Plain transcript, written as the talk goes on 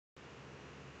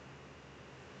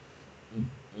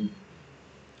Mm.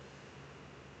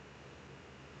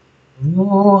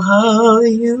 Oh, how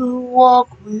you walk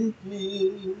with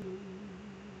me.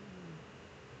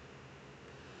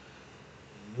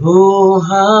 Oh,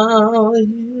 how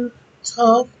you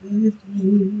talk with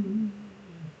me.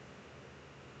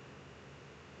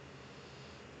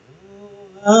 Oh,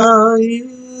 how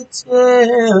you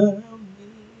tell me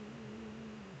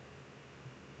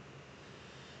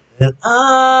that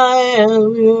I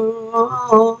am your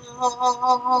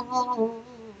own.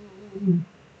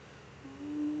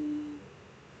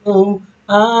 Oh,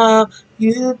 how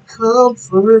you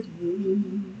comfort me.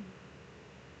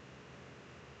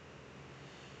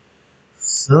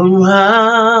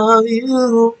 Somehow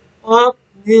you walk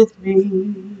with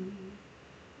me.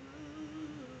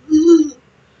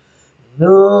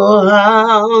 Know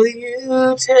how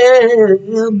you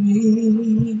tell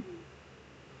me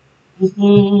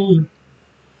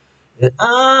that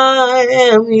I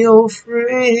am your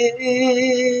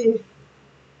friend.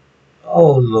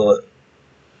 Oh Lord,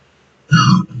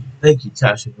 thank you,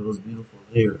 Tasha, for those beautiful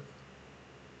lyrics.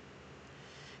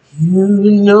 You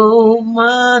know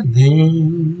my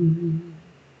name.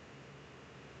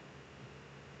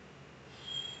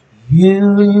 You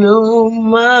know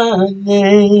my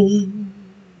name.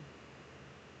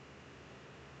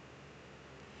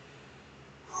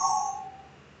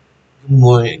 Good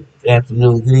morning, good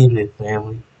afternoon, good evening,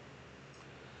 family.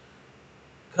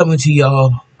 Coming to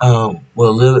y'all, with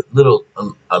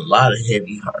a lot of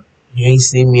heavy heart. You ain't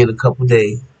seen me in a couple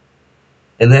days,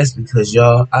 and that's because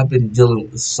y'all, I've been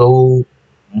dealing with so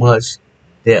much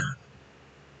death,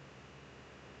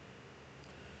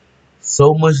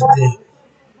 so much death.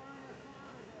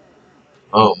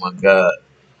 Oh my God,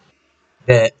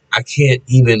 that I can't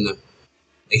even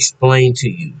explain to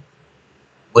you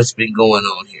what's been going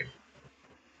on here.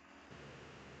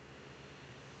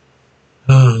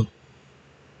 Um,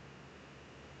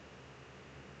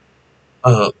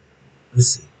 uh, let's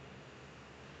see,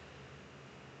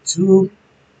 two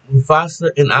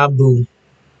Mufasa and Abu,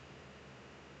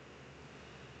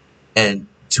 and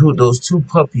those two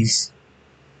puppies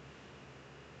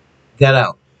got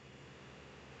out.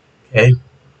 Okay,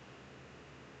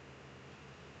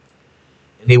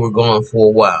 and they were gone for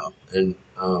a while, and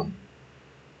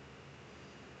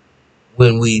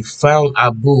when we found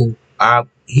Abu,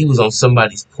 he was on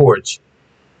somebody's porch,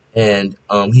 and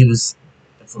he was,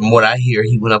 from what I hear,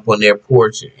 he went up on their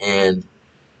porch, and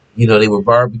they were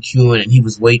barbecuing, and he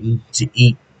was waiting to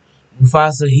eat.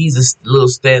 Mufasa, he's little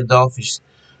standoffish,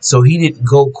 so he didn't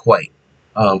go quite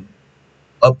um,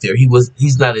 up there.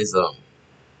 He's not as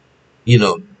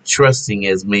trusting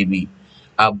as maybe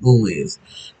Abu is.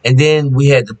 And then we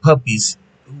had the puppies.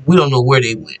 We don't know where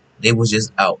they went. They was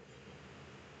just out,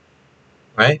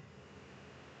 right?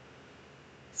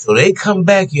 So they come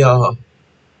back, y'all,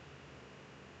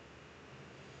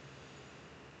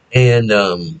 and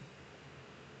when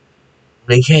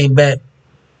they came back,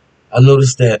 I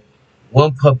noticed that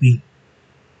one puppy,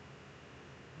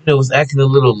 was acting a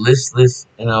little listless,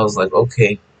 and I was like,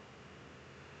 okay.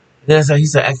 And then he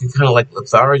started acting kind of like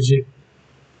lethargic,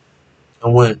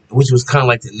 which was kind of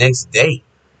like the next day.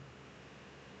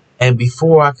 And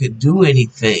before I could do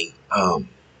anything,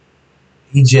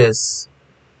 he just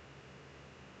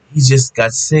he just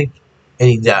got sick and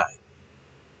he died.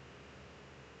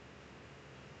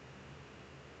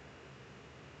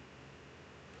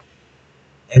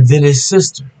 And then his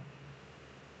sister,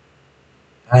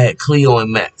 I had Cleo and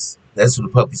Max. That's what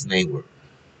the puppy's name were.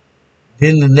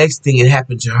 Then the next thing, it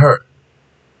happened to her.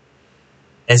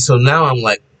 And so now I'm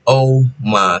like, oh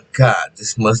my God,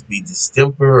 this must be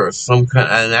distemper or some kind.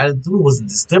 And I knew it wasn't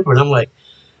distemper. And I'm like,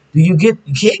 you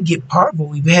can't get parvo.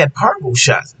 We've had parvo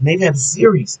shots. And they've had a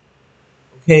series,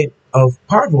 okay, of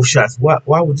parvo shots.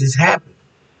 Why would this happen?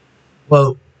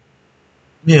 Well,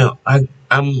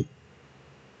 I'm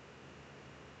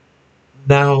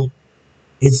now,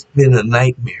 it's been a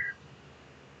nightmare.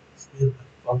 It's been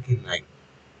a fucking nightmare.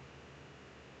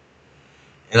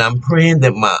 And I'm praying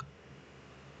that my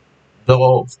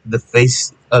dogs, the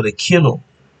face of the kennel,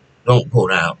 don't go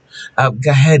down.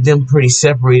 Had them pretty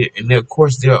separated, and of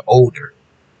course they're older.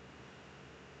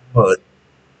 But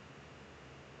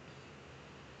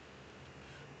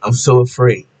I'm so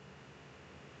afraid.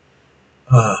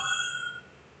 Uh,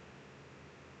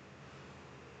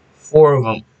 Four of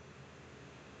them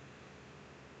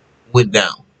went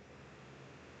down,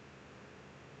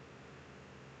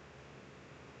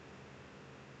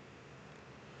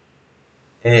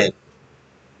 and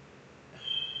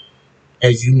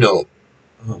as you know,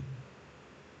 um,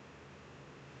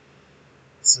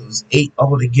 so it was eight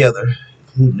altogether,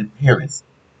 including the parents.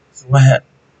 So what happened?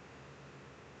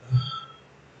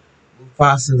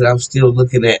 Foster that I'm still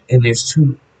looking at, and there's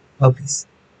 2 puppies.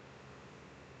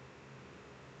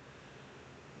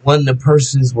 One the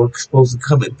persons were supposed to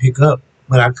come and pick up,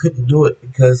 but I couldn't do it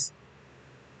because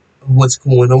of what's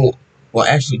going on. Well,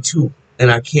 actually 2,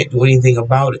 and I can't do anything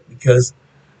about it because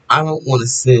I don't want to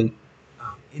send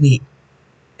any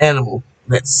animal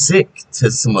that's sick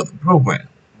to some other program,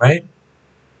 right?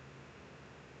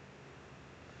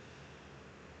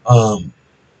 Um,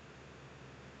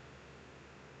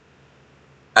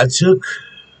 I took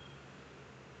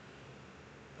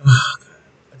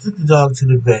I took the dog to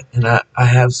the vet, and I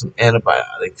have some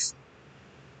antibiotics,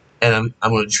 and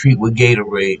I'm gonna treat with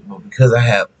Gatorade. But because I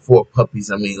have 4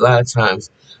 puppies, I mean, a lot of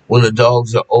times when the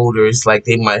dogs are older, it's like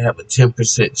they might have a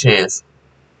 10% chance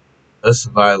of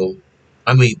survival.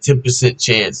 I mean, 10%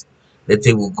 chance that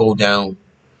they will go down.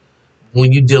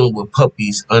 When you're dealing with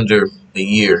puppies under a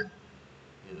year,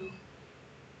 you know,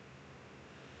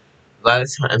 a lot of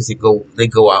times they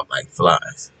go out like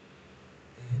flies.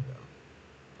 And,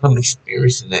 I'm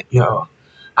experiencing that, y'all.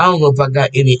 I don't know if I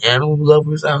got any animal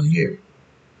lovers out here,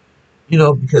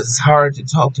 because it's hard to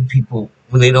talk to people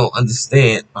when they don't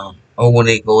understand, or when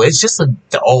they go, it's just a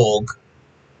dog.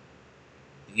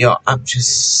 I'm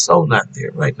just so not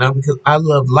there right now because I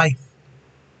love life,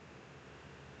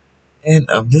 and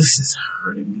this is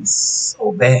hurting me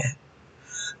so bad.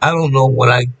 I don't know what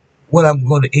I'm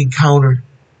going to encounter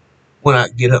when I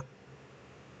get up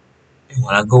and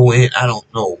when I go in. I don't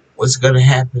know what's going to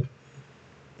happen.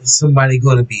 Is somebody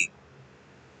going to be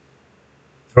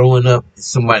throwing up? Is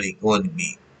somebody going to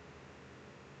be?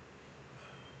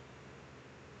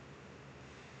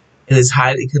 And it's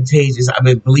highly contagious. I've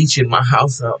been bleaching my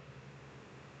house out.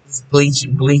 It's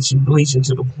bleaching, bleaching, bleaching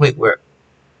to the point where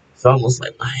it's almost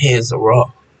like my hands are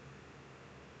raw.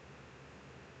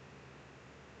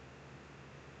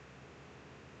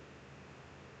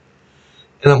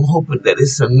 And I'm hoping that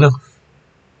it's enough.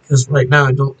 Because right now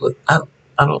I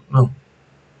don't know.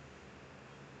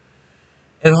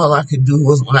 And all I could do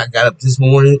was when I got up this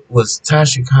morning was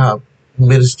Tasha Cobb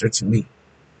minister to me.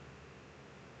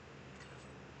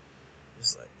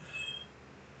 It's like,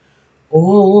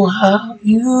 oh, how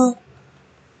you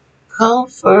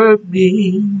comfort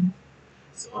me.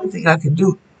 So the only thing I could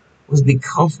do was be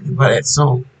comforted by that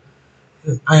song.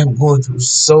 Because I am going through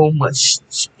so much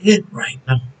shit right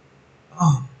now.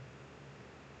 Oh.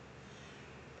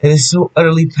 And it's so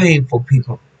utterly painful,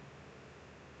 people.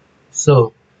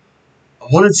 So I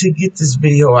wanted to get this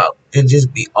video out and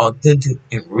just be authentic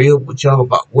and real with y'all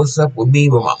about what's up with me,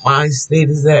 where my mind state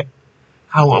is at,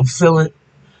 how I'm feeling.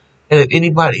 And if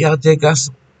anybody out there got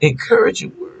some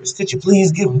encouraging words, could you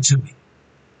please give them to me?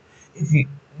 If you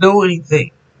know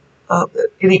anything,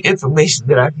 any information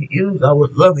that I could use, I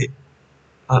would love it.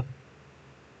 Uh,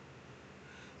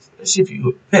 Especially if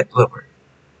you're a pet lover.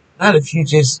 Not if you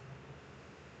just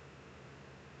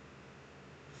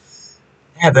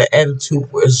have an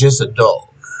attitude where it's just a dog.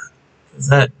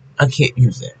 Because I can't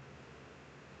use that.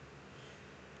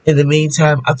 In the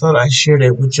meantime, I thought I'd share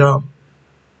that with y'all.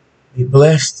 Be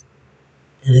blessed.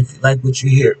 And if you like what you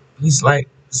hear, please like,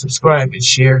 subscribe, and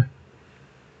share.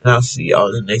 And I'll see y'all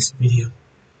in the next video.